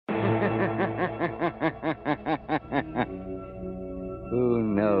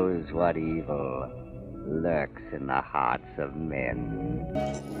what evil lurks in the hearts of men.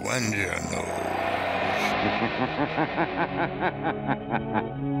 When do you know?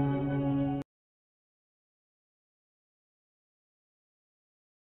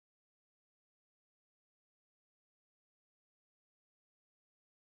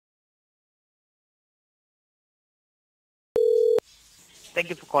 Thank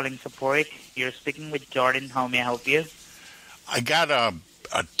you for calling support. You're speaking with Jordan. How may I help you? I got a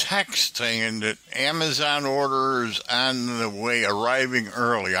text saying that Amazon orders on the way, arriving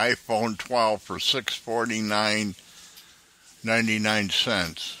early. iPhone 12 for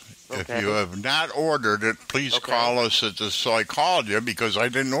 $649.99. Okay. If you have not ordered it, please Okay. call us at this. So I called you because I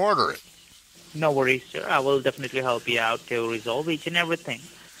didn't order it. No worries, sir. I will definitely help you out to resolve each and everything.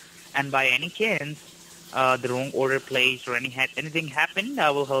 And by any chance, the wrong order placed or anything happened, I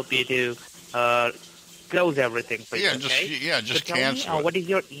will help you to close everything for you. Just so tell cancel me, it. what is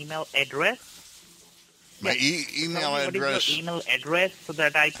your email address? My email Tell me address, What is your email address so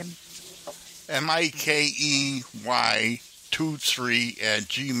that I can...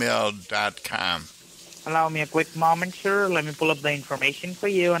 mikey23@gmail.com. Allow me a quick moment, sir. Let me pull up the information for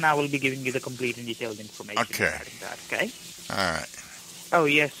you, and I will be giving you the complete and detailed information regarding that, okay? All right. Oh,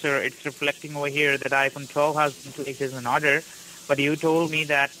 yes, sir. It's reflecting over here that iPhone 12 has been placed as an order, but you told me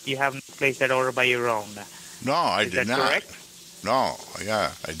that you haven't placed that order by your own. No, I Is did that not. correct? No,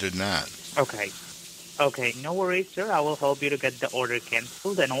 yeah, I did not. Okay. Okay, no worries, sir. I will help you to get the order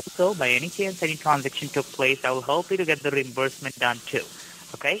canceled, and also, by any chance any transaction took place, I will help you to get the reimbursement done too,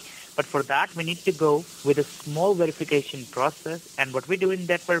 okay? But for that, we need to go with a small verification process, and what we do in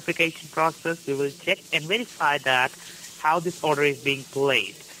that verification process, we will check and verify that how this order is being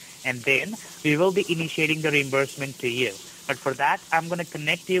placed, and then we will be initiating the reimbursement to you. But for that, I'm going to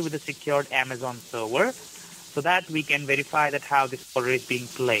connect you with a secured Amazon server so that we can verify that how this order is being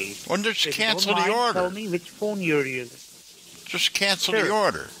placed. Well, just If you cancel don't the mind, order. Tell me which phone you're using. Just cancel Sure. the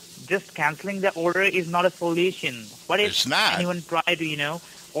order. Just canceling the order is not a solution. What if It's not. anyone try to,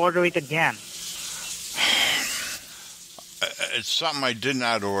 order it again? It's something I did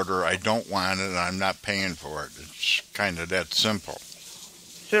not order. I don't want it, and I'm not paying for it. It's kind of that simple.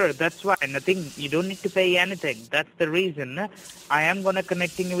 Sure, that's why. Nothing. You don't need to pay anything. That's the reason I am going to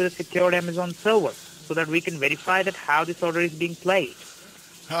connecting you with a secured Amazon server so that we can verify that how this order is being placed.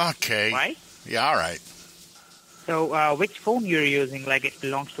 Okay. Right? Yeah, all right. So which phone you're using? Like it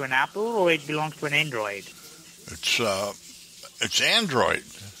belongs to an Apple or it belongs to an Android? It's Android.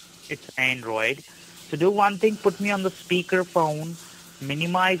 It's Android. So do one thing, put me on the speaker phone,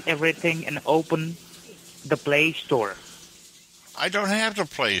 minimize everything, and open the Play Store. I don't have the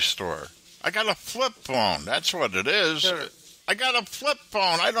Play Store. I got a flip phone. That's what it is. Sure. I got a flip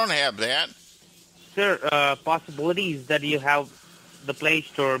phone. I don't have that. Sir, possibilities that you have the Play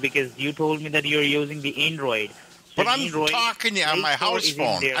Store because you told me that you're using the Android. So But I'm Android talking to you on Play my Store house is in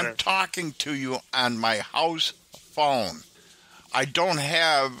phone. there. I'm talking to you on my house phone. I don't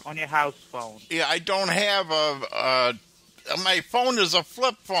have... On your house phone. Yeah, I don't have my phone is a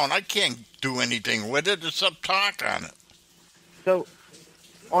flip phone. I can't do anything with it except talk on it. So,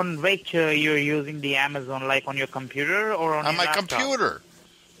 on which you're using the Amazon, like on your computer or on On your my laptop? computer.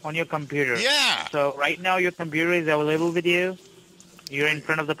 On your computer. Yeah. So right now your computer is available with you? You're in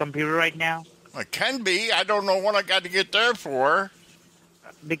front of the computer right now? It can be. I don't know what I got to get there for.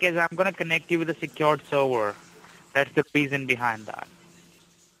 Because I'm going to connect you with a secured server. That's the reason behind that.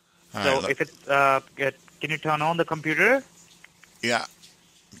 All So right, if it's, can you turn on the computer? yeah.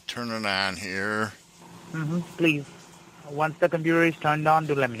 Turn it on here. Mm-hmm. Please. Once the computer is turned on,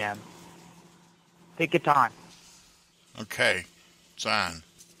 do let me know. Take your time. Okay. It's on.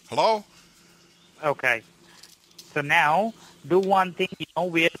 Hello? Okay. So now, do one thing,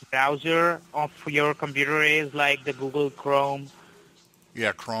 where the browser of your computer is, like the Google Chrome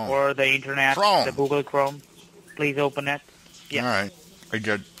Yeah, Chrome. or the Internet, Chrome. the Google Chrome. Please open it. Yeah. All right. I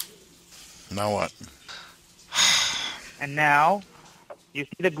did. Now what? And now, you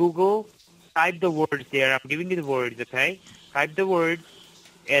see the Google, type the words there. I'm giving you the words, okay? Type the words.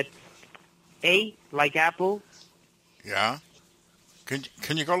 It's A, like apple. Yeah?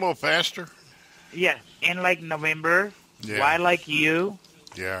 Can you go a little faster? Yes. N, like November. Yeah. Y, like you.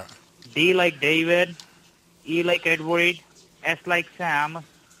 Yeah. D, like David. E, like Edward. S, like Sam.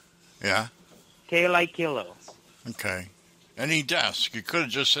 Yeah? K, like Kilo. Okay. Any desk. You could have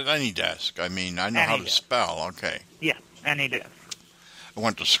just said any desk. I mean, I know Any how to desk. spell. Okay. Yeah, any desk. I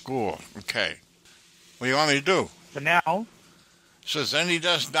went to school. Okay. What do you want me to do? So now, It says any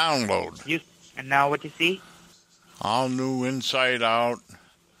desk download. and now what you see? All new Inside Out.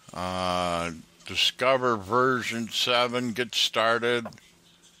 Discover version 7. Get started.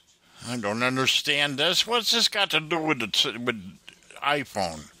 I don't understand this. What's this got to do with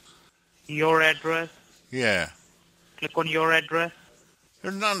iPhone? Your address. Yeah. Click on your address.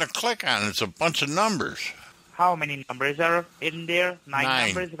 There's nothing to click on. It's a bunch of numbers. How many numbers are in there? 9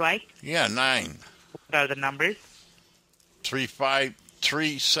 9. numbers, right? Yeah, 9. What are the numbers?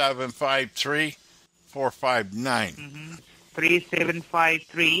 3753 459.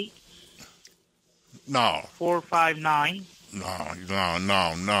 3753 No. 459.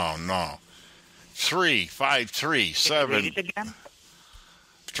 No. 353 Can you read it again?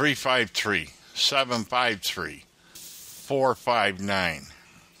 353 753 459.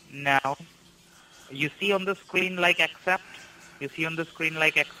 Now, you see on the screen like accept? You see on the screen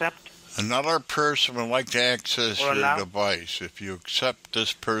like accept? Another person would like to access Or your allow? device. If you accept,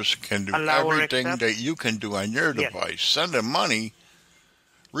 this person can do Allow or everything accept? that you can do on your Yes. device. Send him money.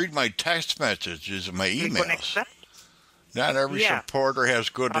 Read my text messages and my Click on emails. accept. Not every Yeah. supporter has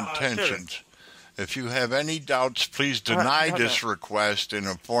good Sure. intentions. If you have any doubts, please deny no, this request and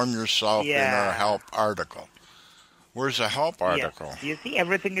inform yourself in our Yeah. help article. Where's the help article? Yes. You see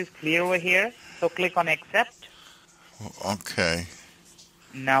everything is clear over here. So click on accept. Okay.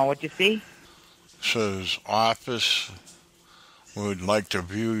 Now what you see? Says office would like to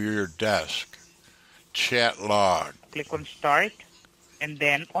view your desk. Chat log. Click on start. And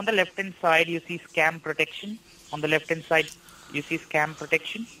then on the left hand side you see scam protection. On the left hand side you see scam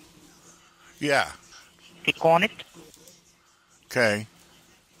protection. Yeah. Click on it. Okay.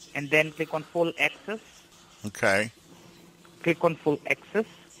 And then click on full access. Okay. Click on full access.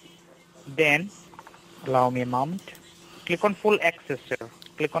 Then, allow me a moment. Click on full access, sir.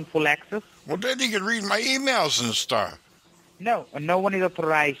 Click on full access. Well, then you can read my emails and stuff. No one is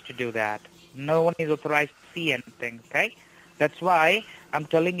authorized to do that. No one is authorized to see anything, okay? That's why I'm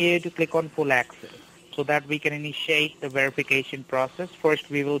telling you to click on full access so that we can initiate the verification process. First,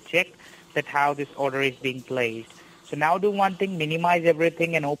 we will check that how this order is being placed. So now do one thing, minimize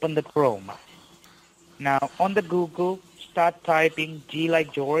everything and open the Chrome. Now, on the Google, start typing G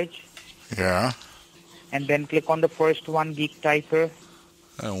like George, Yeah. and then click on the first one, Geek Typer.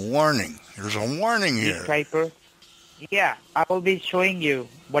 A warning. There's a warning Geek here. Typer. Yeah, I will be showing you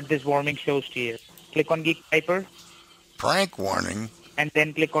what this warning shows to you. Click on Geek Typer, Prank warning. and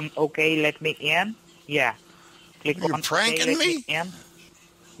then click on OK, let me in. Yeah. Click You're on pranking OK, let me? in.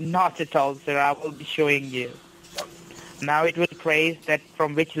 Not at all, sir. I will be showing you. Now it will trace that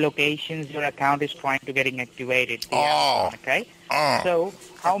from which locations your account is trying to getting activated. The Amazon, okay? Oh. So,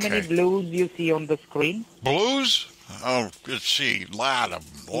 how many okay. blues you see on the screen? Blues? Oh, let's see. Lot of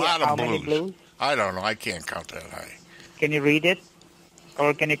How blues. many blues? I don't know. I can't count that high. Can you read it?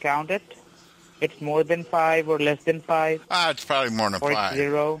 Or can you count it? It's more than 5 or less than 5? It's probably more than Or 5. it's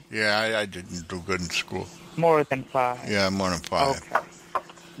 0? Yeah, I didn't do good in school. More than 5. Yeah, more than 5. Okay.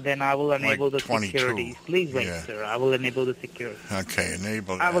 Then I will enable the 22. securities. Please wait, Yeah. sir. I will enable the security. Okay,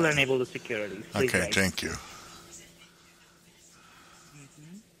 enable I will that. enable the securities. Please Okay, wait. thank you.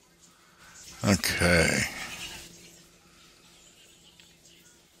 Okay.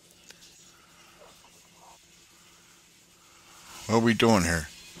 What are we doing here?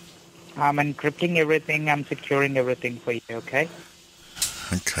 I'm encrypting everything. I'm securing everything for you, okay?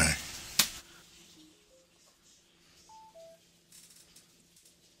 Okay.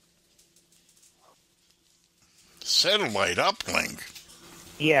 Satellite uplink.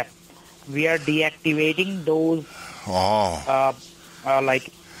 Yeah. We are deactivating those Oh,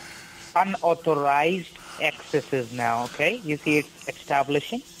 like unauthorized accesses now, okay? You see it's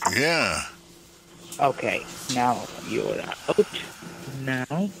establishing? yeah. Okay. Now you're out.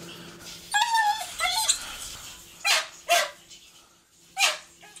 Now.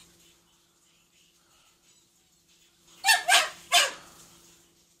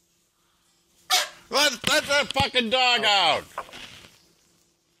 Let that fucking dog out.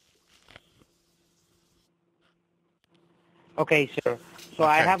 Okay, sir. So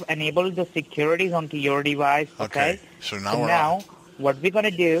I Okay. have enabled the securities onto your device, okay? So now So we're now, on. what we're going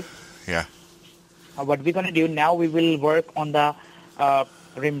to do, Yeah. now we will work on the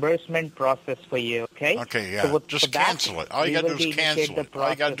reimbursement process for you, okay? Okay, yeah. So for Just that, cancel it. All you we gotta will do is initiate cancel the it. All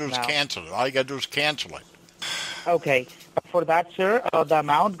you gotta do is process now. cancel it. All you gotta do is cancel it. Okay. For that, sir, the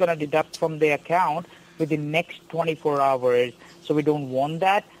amount going to deduct from the account within next 24 hours. So we don't want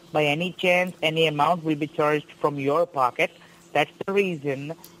that. By any chance, any amount will be charged from your pocket. That's the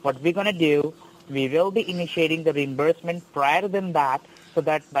reason what we're going to do, we will be initiating the reimbursement prior than that so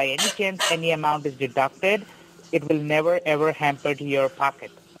that by any chance any amount is deducted, it will never ever hamper to your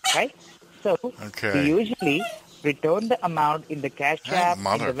pocket. Okay? So Okay. we usually return the amount in the Cash That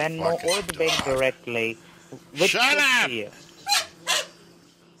App, in the Venmo, or the bank motherfucking directly. Which Shut works up! for you.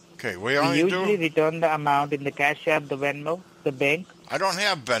 Okay, we We only usually do. return the amount in the Cash App, the Venmo, the bank. I don't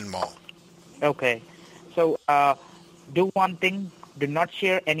have Venmo. Okay. So do one thing. Do not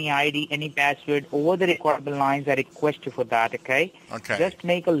share any ID, any password over the recordable lines. I request you for that, okay? Okay. Just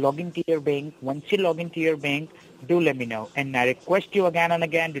make a login to your bank. Once you log into your bank, do let me know. And I request you again and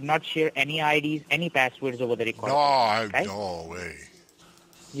again, do not share any IDs, any passwords over the recordable lines, okay? No way.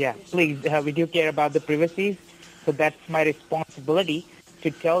 Yeah, please, we do care about the privacy. So that's my responsibility to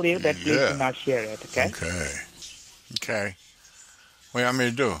tell you that please Yeah. do not share it, okay? Okay. What do you want me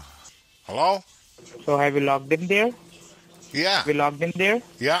to do? Hello? So have you logged in there? Yeah. Have you logged in there?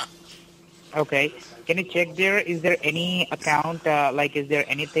 Yeah. Okay. Can you check there? Is there any account, is there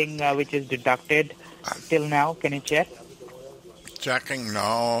anything which is deducted till now? Can you check? Checking,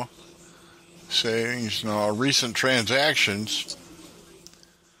 no. Savings, no. Recent transactions.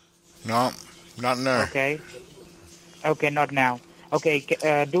 No, not in there. Okay. Okay, not now. Okay,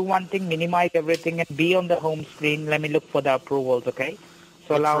 do one thing, minimize everything and be on the home screen. Let me look for the approvals, okay?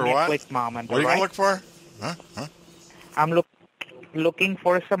 So Look allow for me what? a quick moment, What are you all going right? to look for? Huh? I'm looking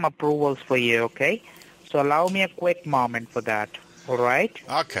for some approvals for you, okay? So allow me a quick moment for that, all right?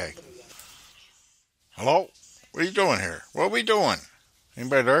 Okay. Hello? What are you doing here? What are we doing?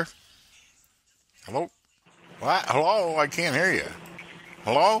 Anybody there? Hello? What? Hello? I can't hear you.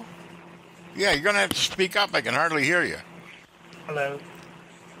 Hello? Yeah, you're going to have to speak up. I can hardly hear you. Hello.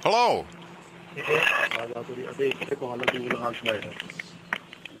 Hello?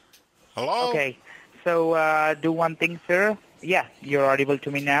 Hello? Okay, so do one thing, sir. Yeah, you're audible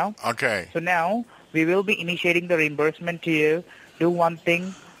to me now. Okay. So now we will be initiating the reimbursement to you. Do one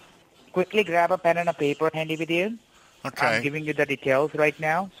thing. Quickly grab a pen and a paper handy with you. I'm Okay. giving you the details right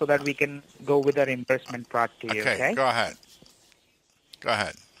now so that we can go with the reimbursement part to you, okay? Go ahead. Go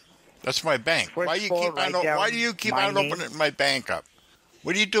ahead. That's my bank. First Why of all, write down do you keep my on name. opening my bank up?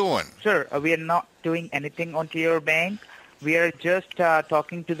 What are you doing? Sir, we are not doing anything onto your bank. We are just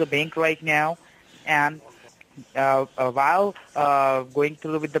talking to the bank right now, and while going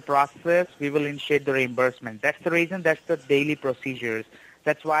through with the process, we will initiate the reimbursement. That's the reason. That's the daily procedures.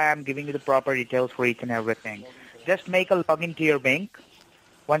 That's why I'm giving you the proper details for each and everything. Just make a login to your bank.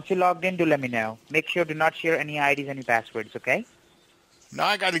 Once you logged in, do let me know. Make sure do not share any IDs, any passwords, okay? Now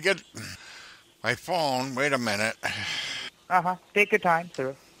I got to get my phone. Wait a minute. Take your time,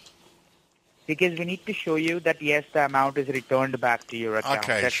 sir. Because we need to show you that, yes, the amount is returned back to your account.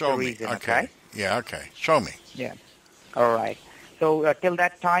 Okay, That's show the me. reason, Okay. Yeah, okay. Show me. Yeah. All right. So till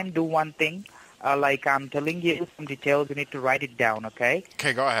that time, do one thing. Like I'm telling you some details, you need to write it down, okay?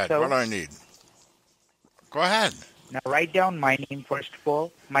 Okay, go ahead. So- What do I need? Go ahead. Now write down my name first of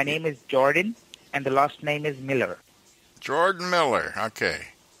all. My name is Jordan, and the last name is Miller. Jordan Miller. Okay.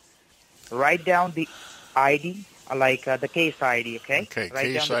 Write down the ID, the case ID, okay? Okay, Write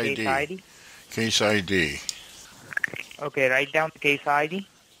case down the ID. case ID. Case ID. Okay, write down the case ID.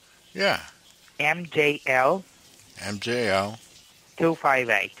 Yeah. MJL MJL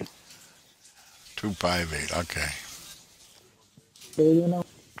 258. 258. Okay. So you know.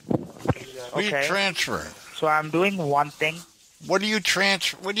 What are you Okay. transferring? So I'm doing one thing. What are you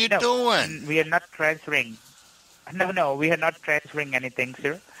transfer? What are you No, doing? We are not transferring. No, we are not transferring anything,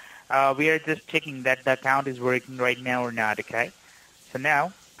 sir. We are just checking that the account is working right now or not, okay? So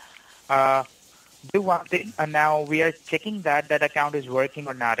now, do one thing. And now we are checking that account is working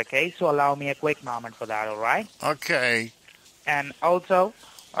or not, okay? So allow me a quick moment for that, all right? Okay. And also,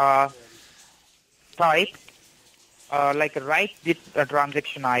 type, write the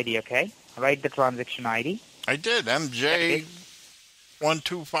transaction ID, okay? Write the transaction ID. I did. MJ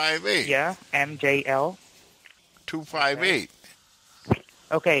 1258. Yeah, MJL. 258.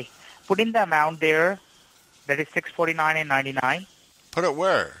 Okay, put in the amount there. That is $649.99 Put it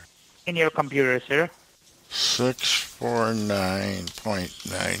where? in your computer, sir.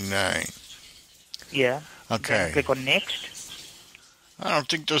 649.99. Yeah. Then Okay. click on next. I don't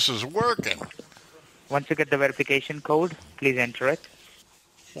think this is working. Once you get the verification code, please enter it.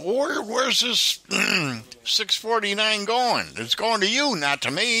 Where's this 649 going? It's going to you, not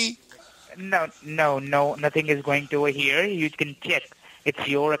to me. No, nothing is going to here. You can check. It's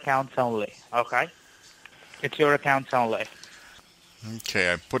your accounts only, okay? It's your accounts only.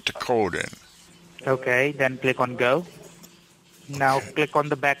 Okay, I put the code in. Okay, then click on go. Now Okay. click on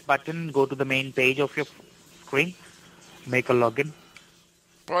the back button, go to the main page of your screen, make a login.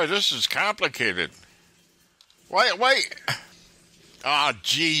 Boy, this is complicated. Wait. Oh,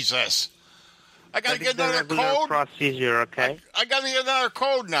 Jesus. I got to That get is the another regular code? procedure, okay? I got to get another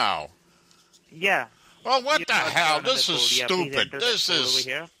code now. Yeah. Well, what You the must hell? enter This the is code. Yeah, please stupid. enter that This code is... over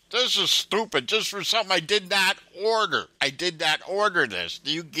here. This is stupid. Just for something I did not order. I did not order this.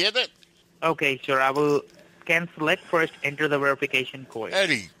 Do you get it? Okay, sure. I will cancel it. First, enter the verification code.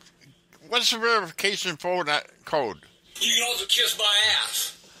 Eddie, what's the verification code? You can also kiss my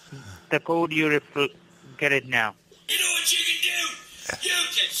ass. The code you get it now. You know what you can do? You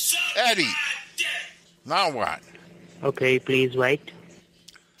can suck Eddie. my dick. Now what? Okay, please wait.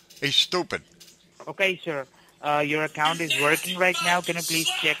 He's stupid. Okay, sir. Your account is working right now. Can you please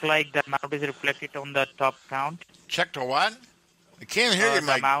check like the amount is reflected on the top account? Check the what? I can't hear you, The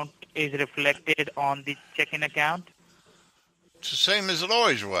Mike. amount is reflected on the checking account, It's the same as it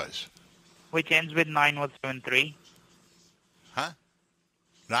always was. which ends with 9173. Huh?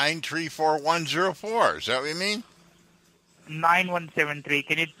 934104. Is that what you mean? 9173.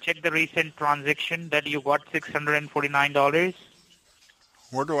 Can you check the recent transaction that you got $649?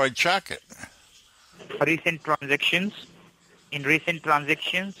 Where do I check it? Recent transactions. In recent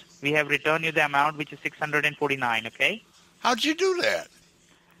transactions, we have returned you the amount which is $649, okay? How'd you do that?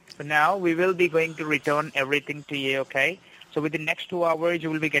 So now we will be going to return everything to you, okay? So within the next 2 hours, you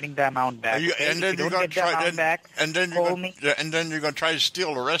will be getting the amount back. Okay? And then If you you're don't gonna get the try, amount back, and then call me. you're gonna try to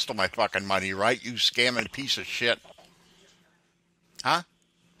steal the rest of my fucking money, right? You scamming piece of shit. Huh?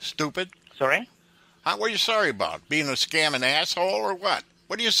 Stupid. Sorry? Huh? What are you sorry about? Being a scamming asshole or what?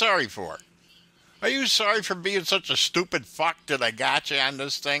 What are you sorry for? Are you sorry for being such a stupid fuck that I got you on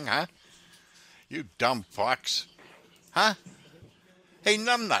this thing, huh? You dumb fucks. Huh? Hey,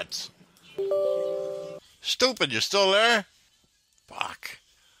 numbnuts. Stupid, you still there? Fuck.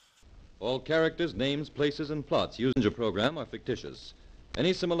 All characters, names, places, and plots used in your program are fictitious.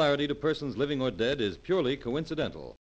 Any similarity to persons living or dead is purely coincidental.